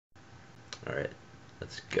Alright,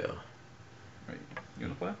 let's go. Right. You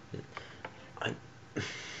wanna play? I...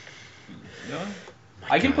 No? My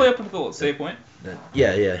I can God. play up until the save point.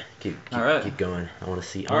 Yeah. Keep Alright. going. I want to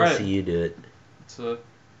see. I All want to right. see you do it.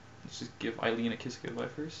 Let's just give Eileen a kiss goodbye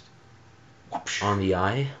first. On the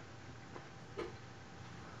eye.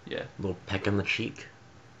 Yeah. A little peck on the cheek.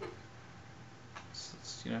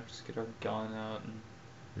 Let's just get our gun out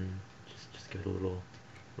and. Just give it a little.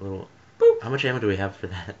 Boop. How much ammo do we have for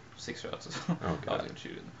that? 6 shots. Oh I was God. gonna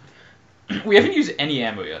shoot it. We haven't used any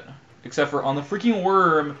ammo yet, except for on the freaking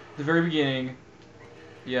worm at the very beginning.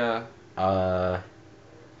 Yeah. I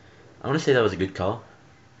want to say that was a good call.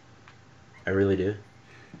 I really do.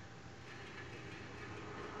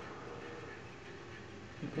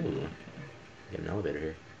 Ooh, got an elevator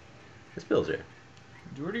here. This bill's here.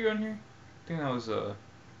 Where do you go in here? I think that was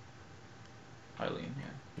Eileen.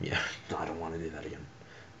 Yeah. Yeah, I don't want to do that again.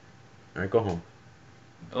 All right, go home.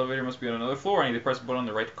 Elevator must be on another floor. I need to press the button on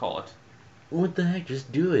the right to call it. What the heck?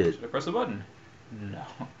 Just do it. Should I press the button? No.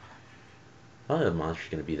 Probably the monster's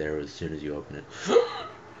gonna be there as soon as you open it.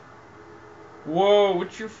 Whoa,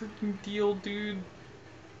 what's your freaking deal, dude?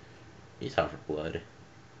 He's out for blood.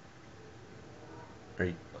 Are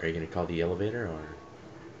you gonna call the elevator or?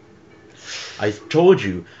 I told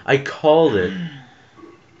you. I called it.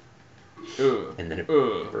 And then it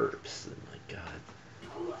burps. Oh my God.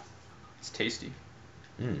 It's tasty.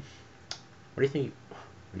 What do you think?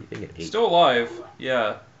 What do you think it ate? Still alive.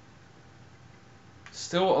 Yeah.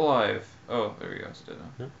 Still alive. Oh, there we go. It's dead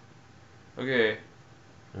now. No. Okay.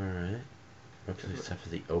 Alright. Okay, except for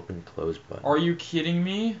the open close button. Are you kidding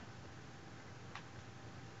me?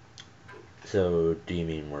 So, do you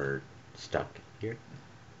mean we're stuck here?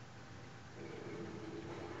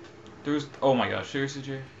 Oh my gosh, seriously,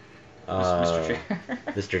 Jay? Mr. Chair.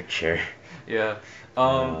 Mr. Chair. Yeah.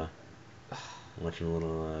 Watching a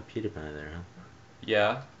little PewDiePie there, huh?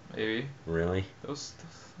 Yeah, maybe. Really? Those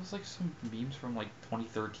like some memes from like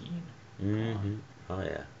 2013. Mm-hmm. Oh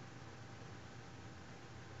yeah.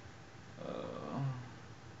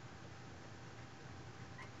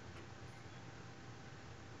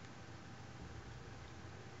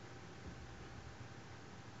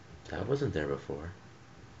 That wasn't there before.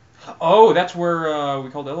 Oh, that's where we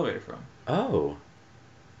called the elevator from. Oh.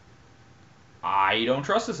 I don't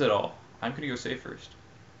trust this at all. I'm gonna go save first.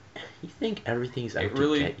 You think everything's out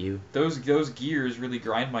to get you? Those gears really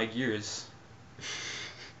grind my gears.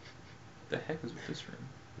 The heck is with this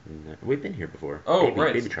room? No, we've been here before. Oh, baby,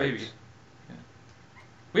 right, baby it's tribes. baby. Yeah.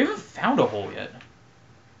 We haven't found a hole yet.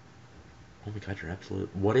 Oh my God, you're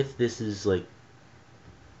absolute. What if this is like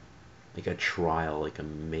a trial, like a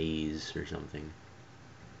maze or something?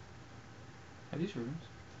 Are these rooms?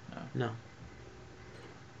 No.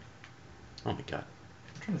 Oh my God.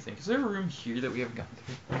 I'm trying to think. Is there a room here that we haven't gotten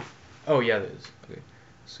through? Oh yeah, there is. Okay.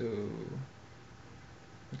 So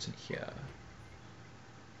what's in here?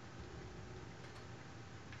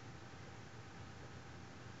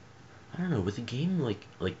 I don't know. With a game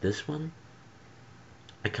like this one,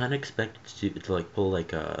 I kind of expect it to like pull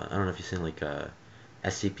like a, I don't know if you've seen like a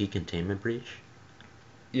SCP containment breach.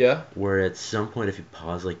 Yeah. Where at some point if you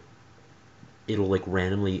pause, like it'll like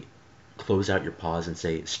randomly close out your pause and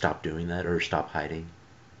say stop doing that or stop hiding.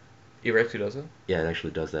 It actually does it? Yeah, it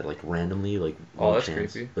actually does that, like randomly, like oh, that's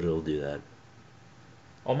chance, creepy. but it'll do that.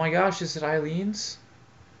 Oh my gosh, is it Eileen's?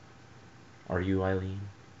 Are you Eileen?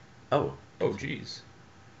 Oh. Oh jeez.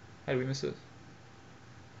 How did we miss this?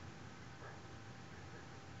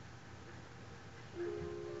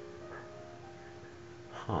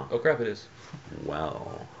 Huh. Oh crap, it is.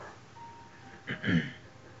 Well.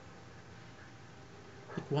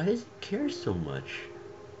 Like, why does it care so much?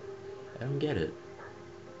 I don't get it.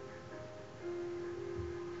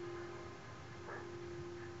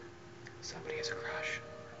 Somebody has a crush.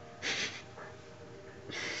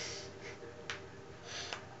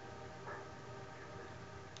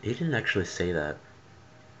 He didn't actually say that.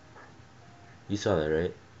 You saw that,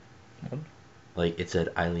 right? What? Like, it said,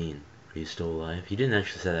 Eileen, are you still alive? He didn't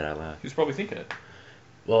actually say that out loud. He was probably thinking it.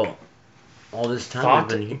 Well, all this time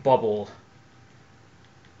Thought we've been bubble.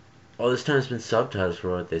 all this time it's been subtitles for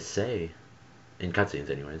what they say. In cutscenes,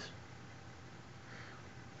 anyways.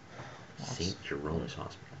 St. Jerome's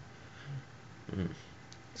Hospital.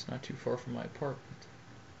 It's not too far from my apartment.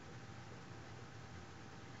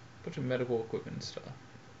 Bunch of medical equipment and stuff.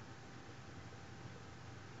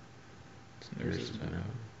 It's nurse's memo.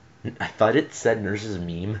 I thought it said nurse's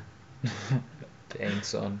meme. Dang,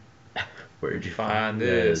 son. Where'd you Find find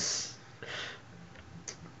this?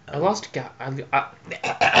 I lost a guy.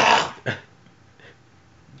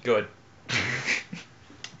 Good.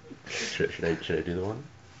 Should I do the one?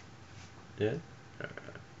 Yeah.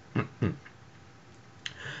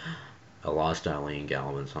 I lost Eileen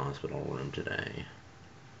Galvin's hospital room today.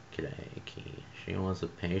 G'day, Key. She was a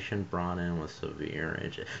patient brought in with severe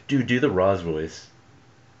injury. Dude, do the Roz voice.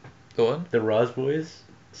 The what? The Roz voice?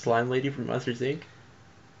 Slime lady from Monsters Inc.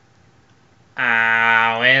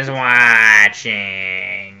 Always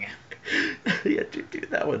watching. Yeah, dude, do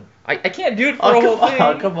that one. I can't do it for a whole thing.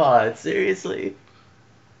 Oh, come on, seriously.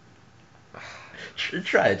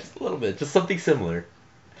 Try it just a little bit, just something similar.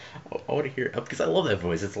 I want to hear it because I love that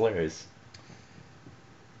voice. It's hilarious.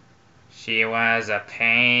 She was a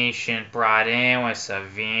patient brought in with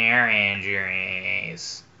severe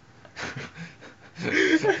injuries.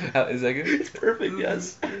 Is that good? It's perfect,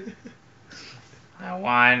 yes. I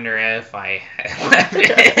wonder if I left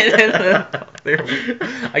it.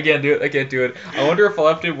 I can't do it. I can't do it. I wonder if I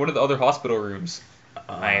left it in one of the other hospital rooms.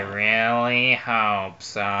 I really hope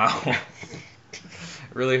so.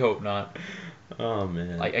 Really hope not. Oh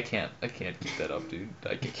man. I can't keep that up, dude.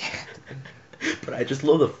 I can't. But I just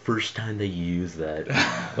love the first time that you use that.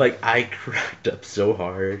 Like I cracked up so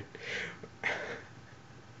hard.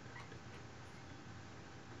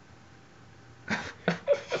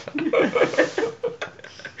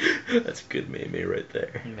 That's a good meme right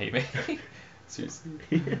there. Meme. Seriously.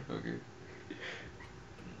 Yeah. Okay.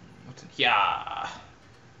 What's in yeah?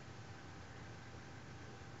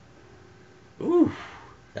 Ooh,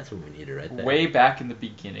 that's what we needed right there. Way back in the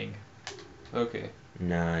beginning. Okay.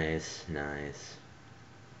 Nice, nice.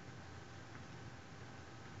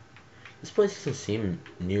 This place doesn't seem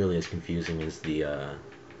nearly as confusing as the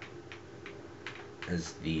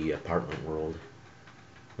apartment world.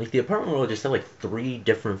 Like the apartment world just had like 3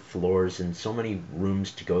 different floors and so many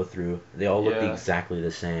rooms to go through. They all look Yeah. exactly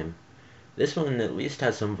the same. This one at least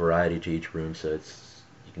has some variety to each room, so it's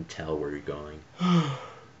you can tell where you're going.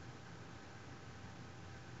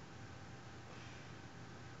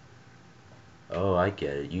 Oh, I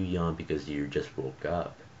get it. You yawn because you just woke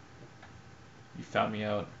up. You found me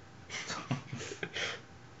out.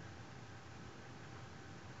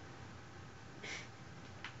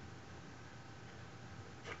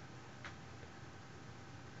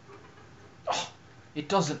 Oh, it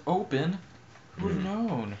doesn't open. Who would have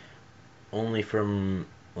known? Only from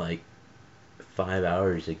like 5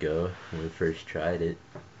 hours ago when we first tried it.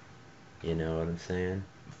 You know what I'm saying?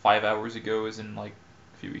 5 hours ago is in like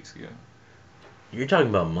a few weeks ago. You're talking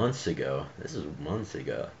about months ago. This is months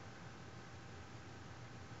ago.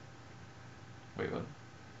 Wait, what?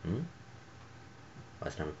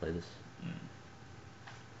 Last time we played this?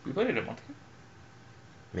 We played it a month ago?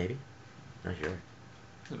 Maybe? Not sure.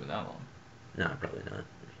 It's been that long. No, probably not.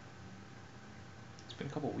 It's been a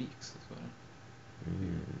couple weeks. That's what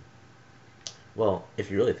Well,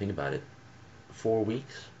 if you really think about it, 4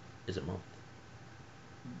 weeks is a month.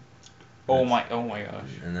 oh my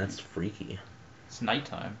gosh. And that's freaky. It's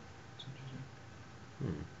nighttime. It's interesting.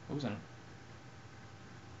 What was in it?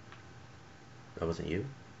 That wasn't you?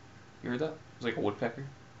 You heard that? It was like a woodpecker.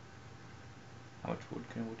 How much wood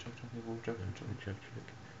can a woodchuck chuck? Woodchuck.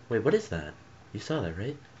 Wait, what is that? You saw that,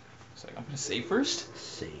 right? It's like, I'm gonna save first?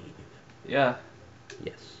 Save. Yeah.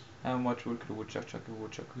 Yes. How much wood could a woodchuck chuck? A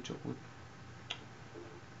woodchuck wood?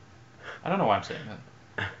 I don't know why I'm saying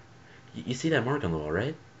that. You see that mark on the wall,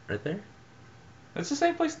 right? Right there? That's the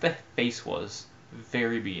same place the face was.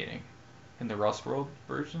 Very beginning. In the Rust World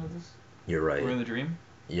version of this? You're right. We're in the dream?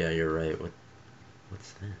 Yeah, you're right.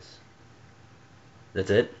 What's this? That's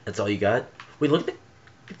it? That's all you got? Wait, look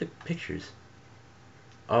at the pictures.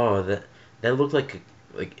 Oh, that looked like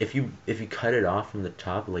if you cut it off from the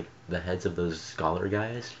top, like the heads of those scholar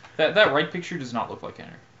guys. That right picture does not look like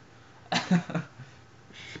Henry.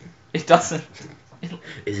 It doesn't.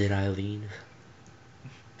 Is it Eileen?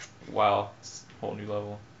 Wow, it's a whole new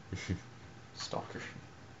level. Stalker.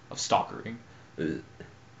 Of stalkering. Oh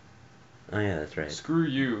yeah, that's right. Screw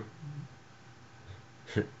you.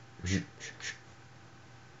 What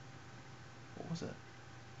was it?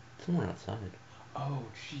 Somewhere outside. Oh,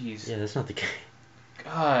 jeez. Yeah, that's not the case.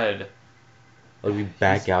 God. Like we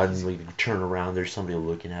back out and we turn around, there's somebody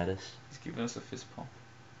looking at us. He's giving us a fist pump.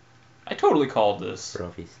 I totally called this.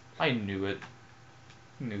 Trophies. I knew it.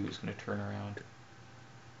 I knew he was gonna turn around.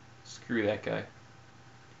 Screw that guy.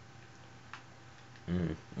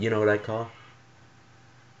 You know what I call?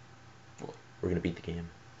 What? We're gonna beat the game.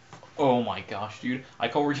 Oh my gosh, dude. I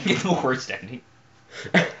call we're gonna get the worst ending.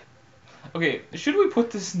 Okay, should we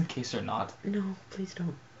put this in the case or not? No, please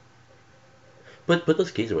don't. Put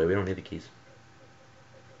those keys away. We don't need the keys.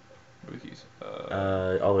 What are the keys?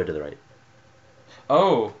 All the way to the right.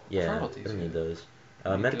 Oh. Yeah, I forgot about we these. don't need those.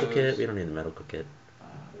 Need Medical those. kit. We don't need the medical kit.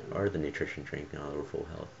 or the nutrition drink now that we're full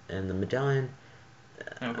health. And the medallion,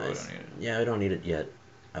 No, but we don't need it. yeah, I don't need it yet.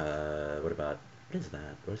 What about, what is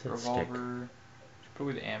that? What is that stick? Revolver. Should put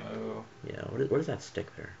away the ammo. Yeah, what is that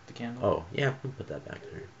stick there? The candle. Oh, yeah, we'll put that back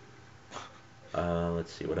there.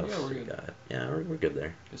 Let's see, what else we're we good. got? Yeah, we're good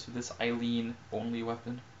there. This Eileen only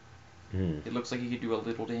weapon. Hmm. It looks like you could do a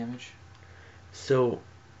little damage. So,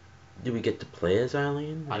 do we get to play as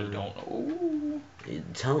Eileen? I don't know.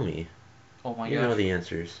 Tell me. Oh my You gosh. know the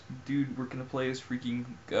answers. Dude, we're gonna play as freaking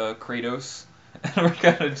Kratos. And we're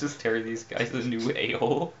gonna just tear these guys a new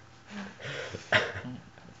a-hole.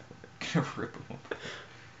 Gonna rip them up.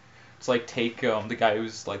 It's like take the guy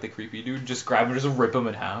who's like the creepy dude, just grab him and just rip him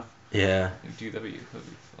in half. Yeah. Dude, that'd be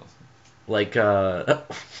awesome. Like,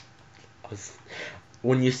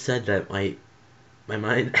 when you said that, my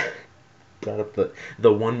mind brought up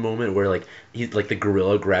the one moment where like he's like the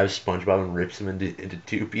gorilla grabs SpongeBob and rips him into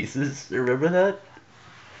two pieces. Remember that?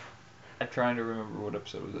 I'm trying to remember what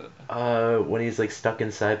episode was that. When he's like stuck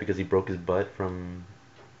inside because he broke his butt from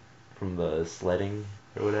the sledding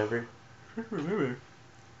or whatever. I don't remember.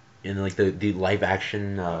 And like the live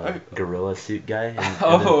action gorilla suit guy.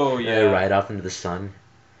 Oh, then, yeah. They ride off into the sun.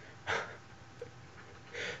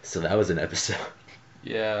 So that was an episode.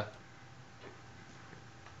 Yeah.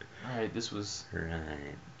 Alright, this was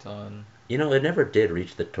Right. done. You know, it never did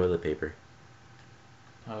reach the toilet paper.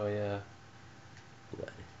 Oh yeah.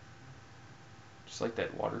 Blood. Just like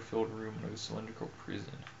that water-filled room in a cylindrical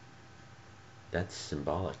prison. That's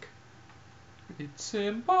symbolic. It's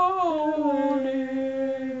symbolic.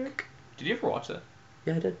 Did you ever watch that?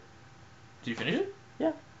 Yeah, I did. Did you finish it?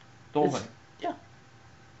 Yeah. The whole It's- thing? Yeah.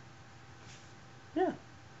 Yeah.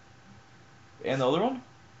 And the other one?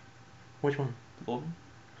 Which one? The old one?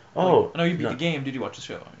 Oh. Like, I know you beat no. the game. Did you watch the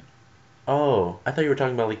show? I mean. Oh, I thought you were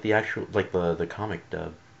talking about like the actual, like the comic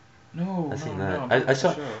dub. No, I've seen no, that. I'm talking I about saw.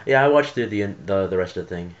 the show. Yeah, I watched the rest of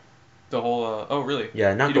the thing. The whole, oh really?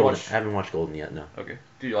 Yeah, not Did you Golden. watch- I haven't watched Golden yet. No. Okay.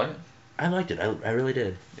 Did you like it? I liked it. I really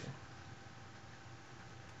did. Yeah.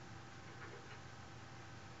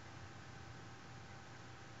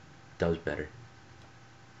 That was better.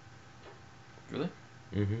 Really?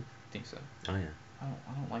 Mm-hmm. I think so. Oh yeah.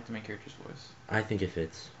 I don't like the main character's voice. I think it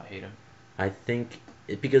fits. I hate him. I think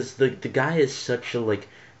because the guy is such a like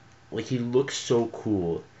he looks so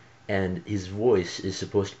cool, and his voice is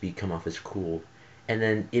supposed to be come off as cool, and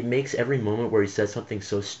then it makes every moment where he says something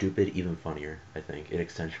so stupid even funnier. I think it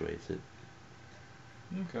accentuates it.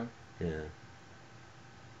 Okay. Yeah.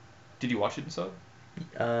 Did you watch it in sub?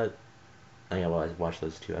 Oh yeah. Well, I watched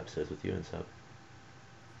those 2 episodes with you and sub.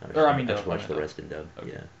 Or, I mean, I just dub, watched I the mean, rest in dub.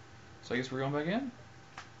 Okay. Yeah. So I guess we're going back in?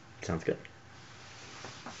 Sounds good.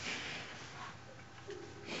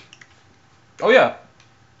 Oh yeah!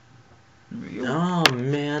 Oh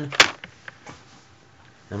man.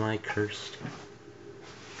 Am I cursed?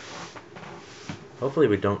 Hopefully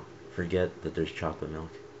we don't forget that there's chocolate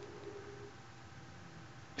milk.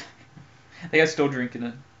 They are still drinking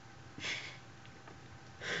it.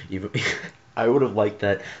 Even I would have liked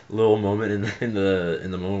that little moment in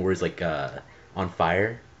the moment where he's like on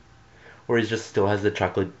fire, where he just still has the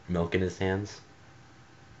chocolate milk in his hands.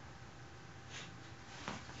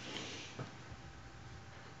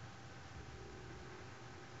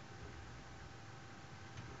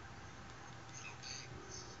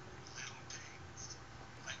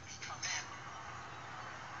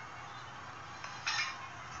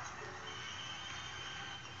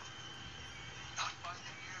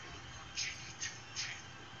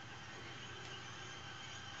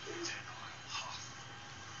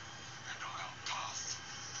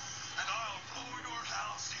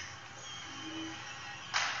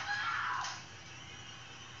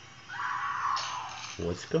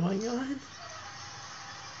 What's going on?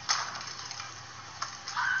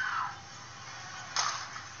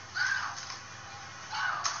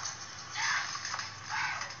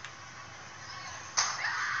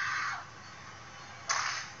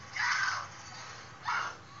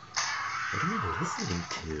 What am I listening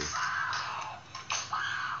to?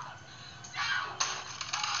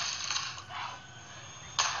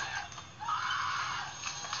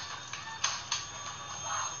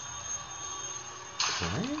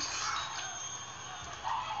 What?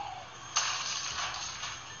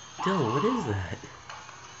 Dylan, what is that?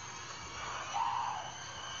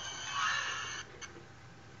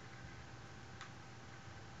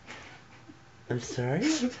 I'm sorry? Are you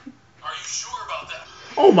sure about that?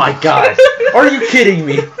 Oh my god! Are you kidding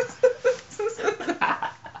me?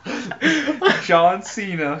 John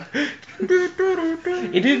Cena.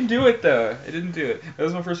 It didn't do it though. It didn't do it. That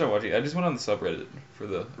was my first time watching it. I just went on the subreddit for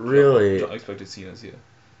the Really? unexpected Cenas. Yeah,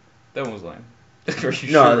 that one was lame. Are you No,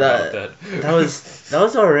 sure that about that? that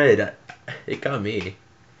was alright. It got me.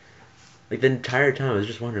 Like the entire time, I was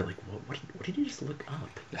just wondering, like, what did you just look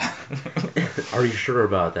up? Are you sure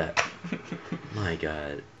about that? My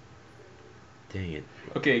God, dang it.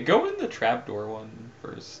 Okay, go in the trapdoor one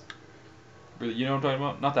first. Really, you know what I'm talking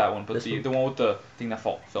about? Not that one, but This one? the one with the thing that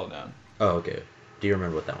fell down. Oh, okay. Do you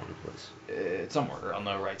remember what that one was? It's somewhere on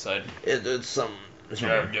the right side. It's some.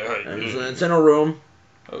 Yeah, It's in a room.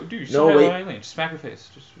 Oh, dude, you No, still wait. Eileen. Just smack her face.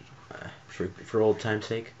 Just For old time's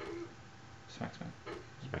sake. smack.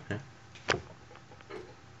 Smack now.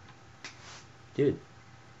 Dude,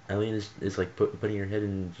 Eileen is like putting her head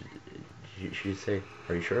in. She should say,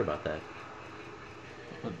 "Are you sure about that?"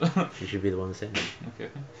 She should be the one to say that. Okay.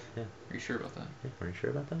 Yeah. Are you sure about that? Yeah. Are you sure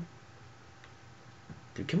about that?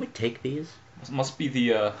 Dude, can we take these? Must be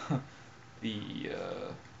the Dude,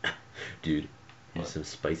 here's What? some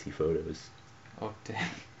spicy photos. Oh dang.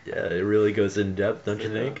 Yeah, it really goes in depth, don't you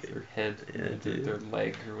think? Their head, Yeah, dude. their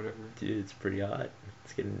leg or whatever. Dude, it's pretty hot.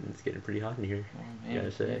 It's getting pretty hot in here. Oh You man.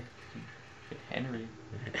 gotta say. Yeah. Henry.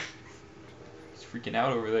 He's freaking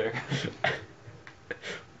out over there.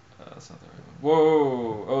 That's not the right one.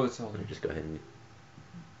 Whoa! Oh, that's all. Let me just go ahead and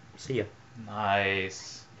see ya.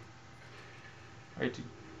 Nice. Alright, dude.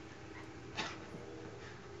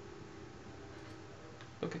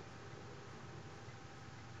 Okay.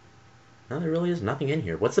 No, there really is nothing in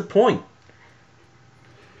here. What's the point?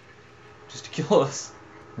 Just to kill us.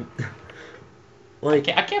 Like,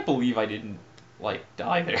 I can't believe I didn't like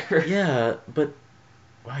die there. yeah, but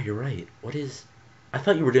wow, you're right. What is? I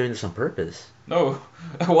thought you were doing this on purpose. No,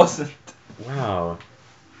 I wasn't. Wow.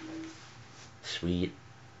 Sweet.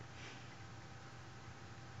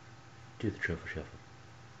 Do the truffle shuffle.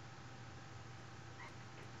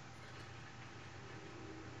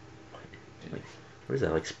 Like, what is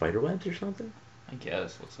that? Like spider webs or something? I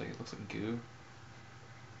guess it looks like goo.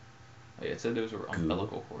 Oh, yeah, it said those were Goo?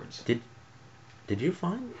 umbilical cords. Did you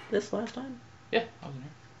find this last time? Yeah, I was in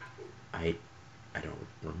here. I don't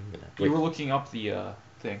remember that. You were looking up the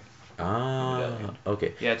thing. Ah,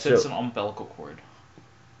 okay. Yeah, it said it's an umbilical cord.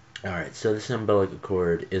 All right, so this umbilical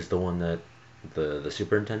cord is the one that the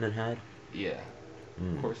superintendent had. Yeah.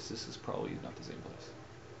 Mm. Of course, this is probably not the same place.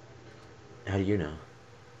 How do you know?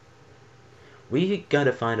 We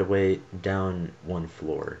gotta find a way down one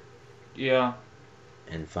floor Yeah.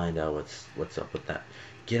 and find out what's up with that.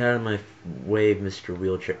 Get out of my way, Mr.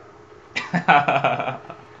 Wheelchair. I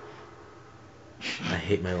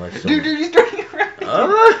hate my life so much. Dude, he's turning around.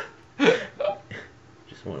 Ah!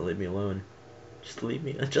 Just want to leave me alone. Just leave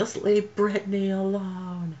me. Just leave Brittany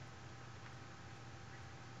alone.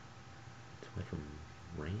 It's away from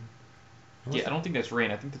rain. Yeah, I don't think that's rain.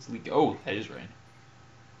 I think that's leak. Oh, that is rain.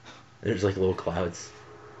 There's like little clouds.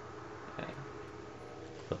 Yeah.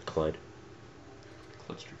 Cloud.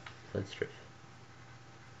 Cluster. Cloud strip.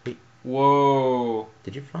 Whoa.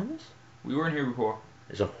 Did you find this? We weren't here before.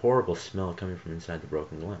 There's a horrible smell coming from inside the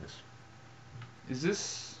broken glass. Is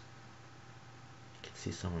this? You can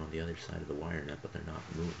see someone on the other side of the wire net, but they're not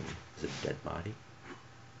moving. Is it a dead body?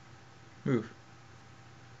 Move.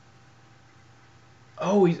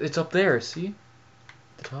 Oh, it's up there. See?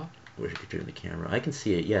 The top? I wish I could turn the camera. I can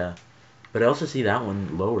see it, yeah. But I also see that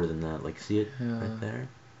one lower than that. Like, see it Yeah. right there?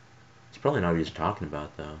 It's probably not what he's talking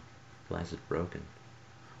about, though. Glass is broken.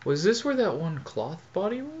 Was this where that one cloth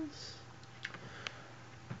body was?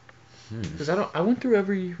 Because I went through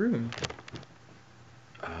every room.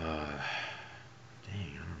 Dang, I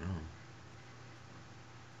don't know.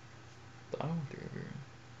 I went through every room.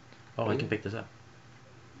 Oh, I can pick this up.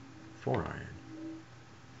 4 iron.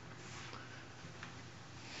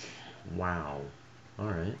 Wow.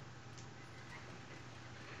 Alright.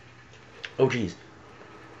 Oh, jeez.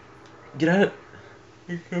 Get out of...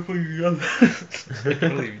 I can't believe you've done this. I can't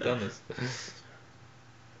believe you've done this.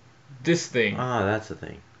 This thing. Ah, that's the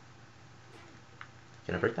thing.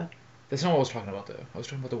 Can I break that? That's not what I was talking about, though. I was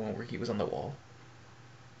talking about the one where he was on the wall.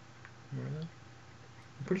 Remember that?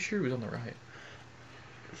 I'm pretty sure he was on the right.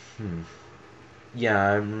 Yeah,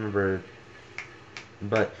 I remember.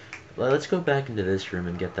 But let's go back into this room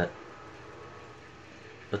and get that.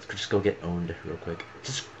 Let's just go get owned real quick.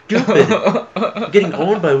 It's stupid! I'm getting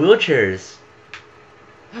owned by wheelchairs.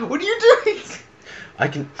 What are you doing? I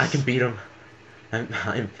can beat them.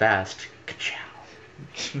 I'm fast.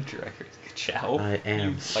 Ka-chow. Dragons. Chow. I am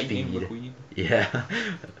Lightning speed. McQueen. Yeah. Yeah.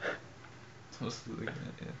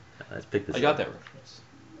 Let's pick this I got up. that reference.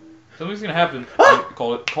 Something's gonna happen. Ah!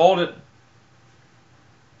 Called it.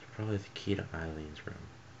 It's probably the key to Eileen's room.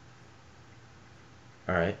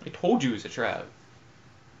 Alright. I told you it was a trap.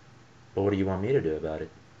 But what do you want me to do about it?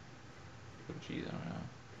 Oh, jeez, I don't know.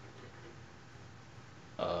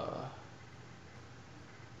 Uh,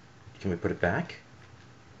 Can we put it back?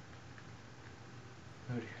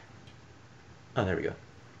 oh dear. Oh, there we go.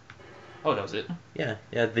 Oh, that was it. Yeah,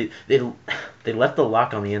 yeah. They left the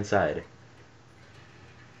lock on the inside.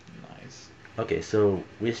 Nice. Okay, so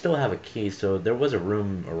we still have a key. So there was a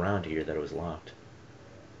room around here that was locked.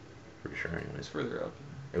 Pretty sure, It's anyways. further up.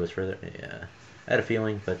 It was further. Yeah, I had a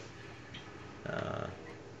feeling, but uh,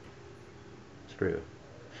 screw.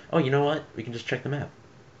 Oh, you know what? We can just check the map.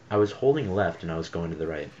 I was holding left and I was going to the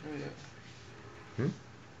right. Oh yeah. Hmm?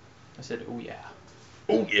 I said, oh yeah.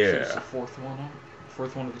 Oh So it's the yeah. fourth one up.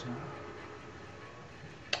 Fourth one of the time.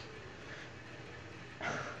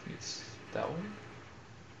 It's that one?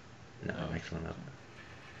 No, No. next one up.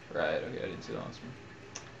 Right, okay, I didn't see that last one.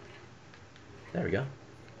 There we go.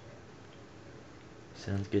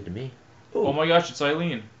 Sounds good to me. Oh my gosh, it's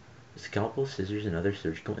Eileen. Scalpel, scissors, and other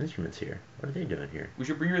surgical instruments here. What are they doing here? We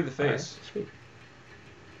should bring her to the Alright, face. sweet.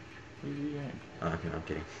 What are you doing? Oh, no, I'm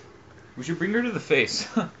kidding. We should bring her to the face.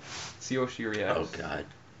 See how she reacts. Oh god.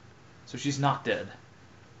 So she's not dead.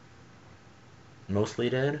 Mostly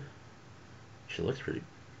dead? She looks pretty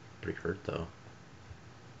hurt though.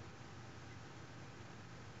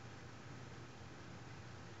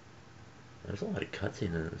 There's a lot of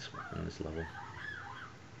cutscene in this level.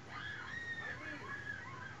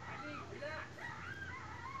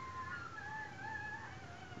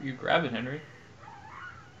 You grab it, Henry.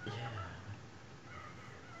 Yeah.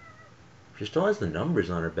 She still has the numbers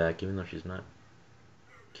on her back, even though she's not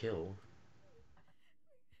killed.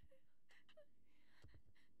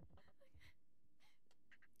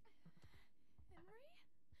 Henry?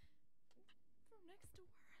 From next door.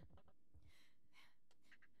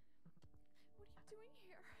 What are you doing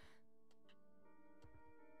here?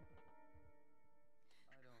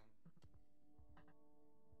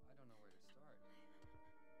 I don't know where to start.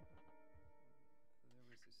 There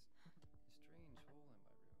was this strange hole in my room.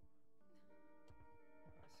 I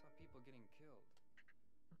saw people getting killed.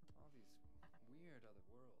 All these weird other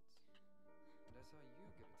worlds. And I saw you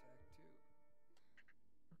get attacked too.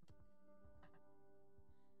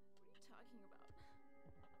 What are you talking about?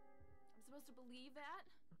 I'm supposed to believe that?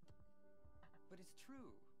 But it's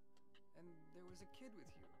true. And there was a kid with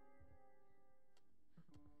you. I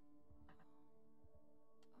remember now.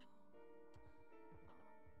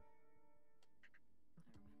 I was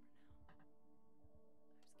getting ready to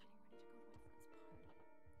go to my friend's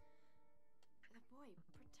party. The boy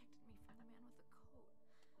protected me from the man with the coat.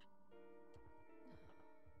 I'm sorry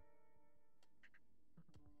I didn't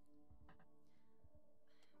believe you.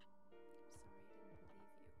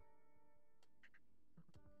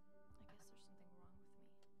 I guess there's something wrong with me.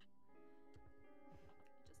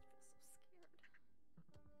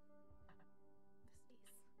 I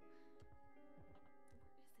just feel so scared. This ace.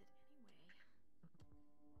 Where is it anyway?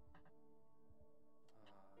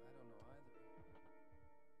 I don't know either.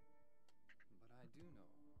 But I do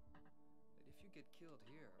know that if you get killed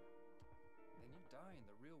here, then you die in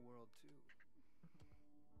the real world too.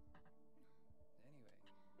 Anyway,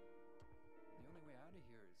 the only way out of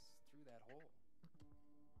here is through that hole.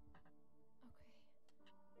 Okay.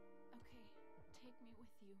 Okay. Take me with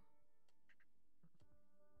you.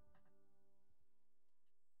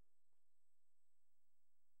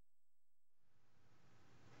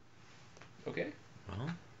 Okay. Well,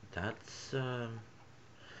 that's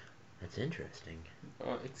interesting.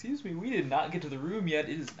 Excuse me, we did not get to the room yet.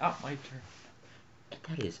 It is not my turn.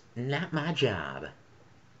 That is not my job.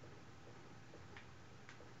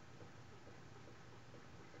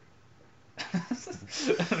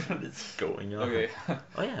 What is going on? Okay.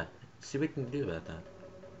 Oh yeah, see what we can do about that.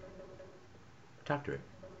 Talk to her.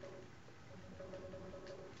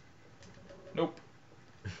 Nope.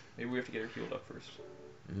 Maybe we have to get her healed up first.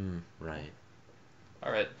 Right.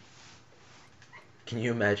 Alright. Can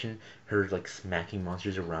you imagine her like smacking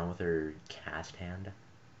monsters around with her cast hand?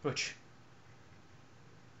 Butch.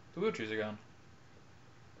 The butchers are gone.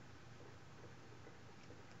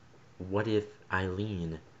 What if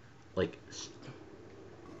Eileen, like,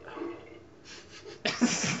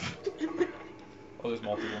 Oh, there's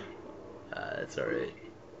multiple. that's alright.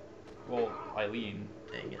 Well, Eileen.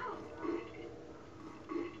 Dang it.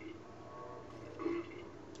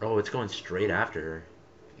 Oh, it's going straight after her.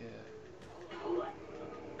 Yeah. Alright.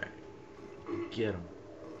 Get him.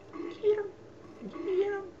 Get him.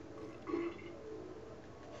 Get him.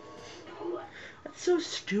 That's so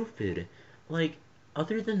stupid. Like,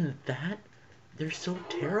 other than that, they're so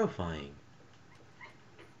terrifying.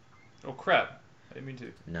 Oh crap. I didn't mean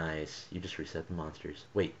to. Nice. You just reset the monsters.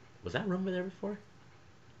 Wait, was that room there before?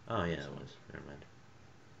 Oh yeah, it was. Never mind.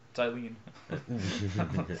 It's Eileen.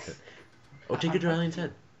 Oh, take it to Eileen's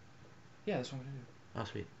head. Yeah, that's what I'm gonna do. Oh,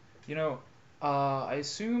 sweet. You know, I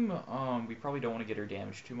assume we probably don't want to get her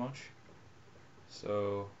damaged too much.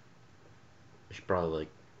 So I should probably, like,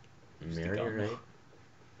 Just the marry her, gun. right?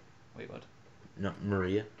 wait, what? No,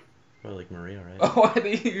 Maria. Probably like Maria, right? Oh, I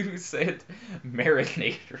think you said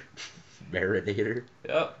marinator. Marinator.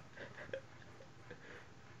 Yep.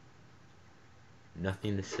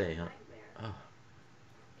 Nothing to say, huh? Oh,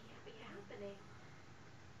 Can't be happening.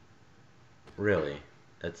 really?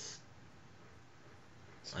 That's...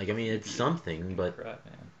 Like, I mean, it's something, but Crap,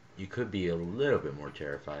 man. you could be a little bit more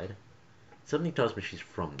terrified. Something tells me she's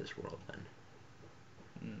from this world, then.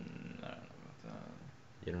 I don't know about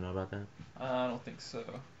that. You don't know about that? I don't think so.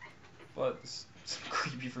 But it's some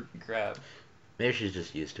creepy freaking crap. Maybe she's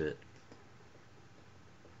just used to it.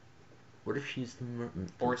 What if she's the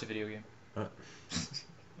Or it's a video game. Uh,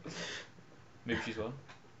 Maybe she's what?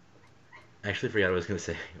 I actually forgot what I was gonna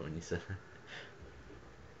say when you said that.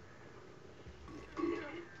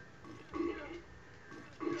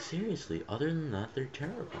 Seriously, other than that, they're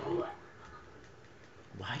terrifying.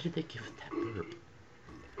 Why did they give it that burp?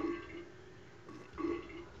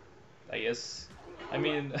 I guess. I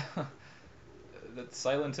mean, that's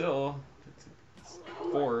Silent Hill. It's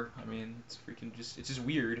 4. I mean, it's freaking just. It's just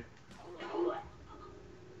weird. You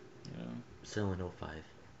know. Still in 05.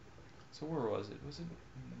 So where was it? Was it?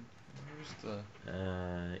 Where's the?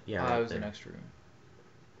 Yeah, Ah, right it was there. the next room.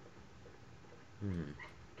 Hmm.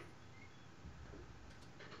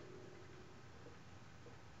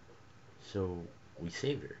 So, we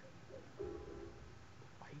saved her.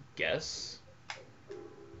 I guess.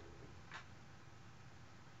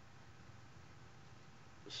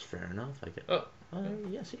 It's fair enough, I guess. Oh.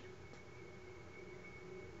 Yeah, see?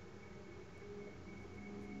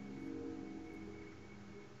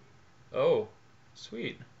 Oh.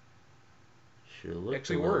 Sweet. She looked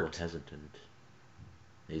Actually a little worked. hesitant.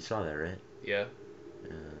 You saw that, right? Yeah.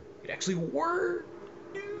 Yeah. It actually worked.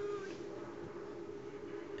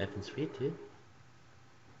 Effing sweet, dude.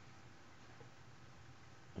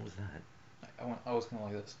 What was that? I was kind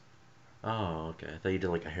of like this. Oh, okay. I thought you did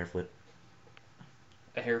like a hair flip.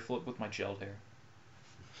 A hair flip with my gelled hair.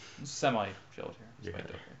 Semi-gelled hair. It's my Yeah.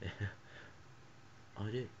 gelled hair. Oh,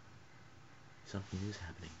 dude. Something new is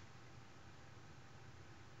happening.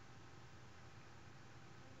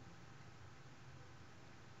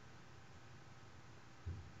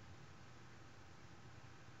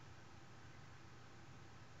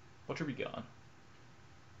 Watch her be gone.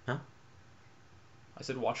 Huh? I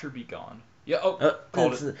said watch her be gone. Yeah, oh,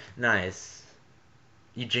 called That's it. nice.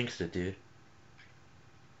 You jinxed it, dude.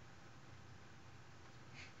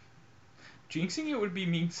 Jinxing it would be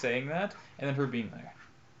me saying that, and then her being there.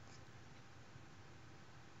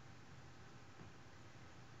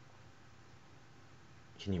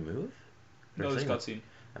 Can you move? For a No, this second- cutscene.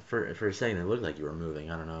 For a second, it looked like you were moving.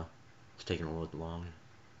 I don't know. It's taking a little long.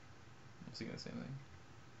 I'm thinking the same thing.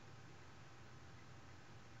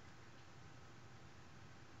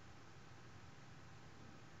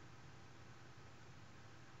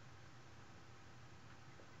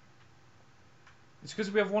 It's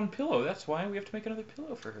because we have one pillow. That's why we have to make another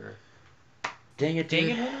pillow for her. Dang it, Dang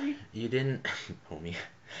dude. it, Henry. You didn't... Homie.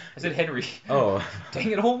 I said Henry. Oh.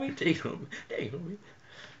 Dang it, homie. Dang, homie. Dang, homie.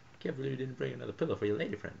 Can't believe you didn't bring another pillow for your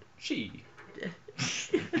lady friend. She.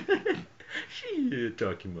 She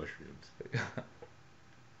talking mushrooms.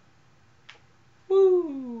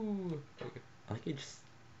 Woo. Okay. I like it just...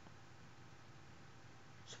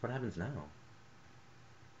 So what happens now?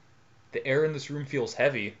 The air in this room feels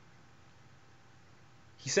heavy.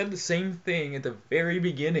 He said the same thing at the very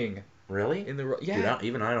beginning. Really? In the yeah. Dude,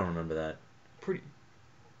 even I don't remember that. Pretty.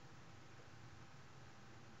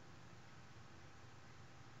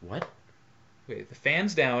 What? Wait, the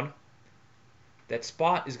fan's down. That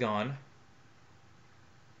spot is gone.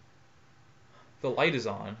 The light is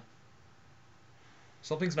on.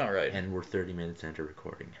 Something's not right. And we're 30 minutes into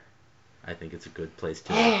recording. I think it's a good place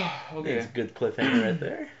to... I think Okay. it's a good cliffhanger right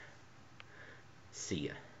there. See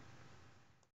ya.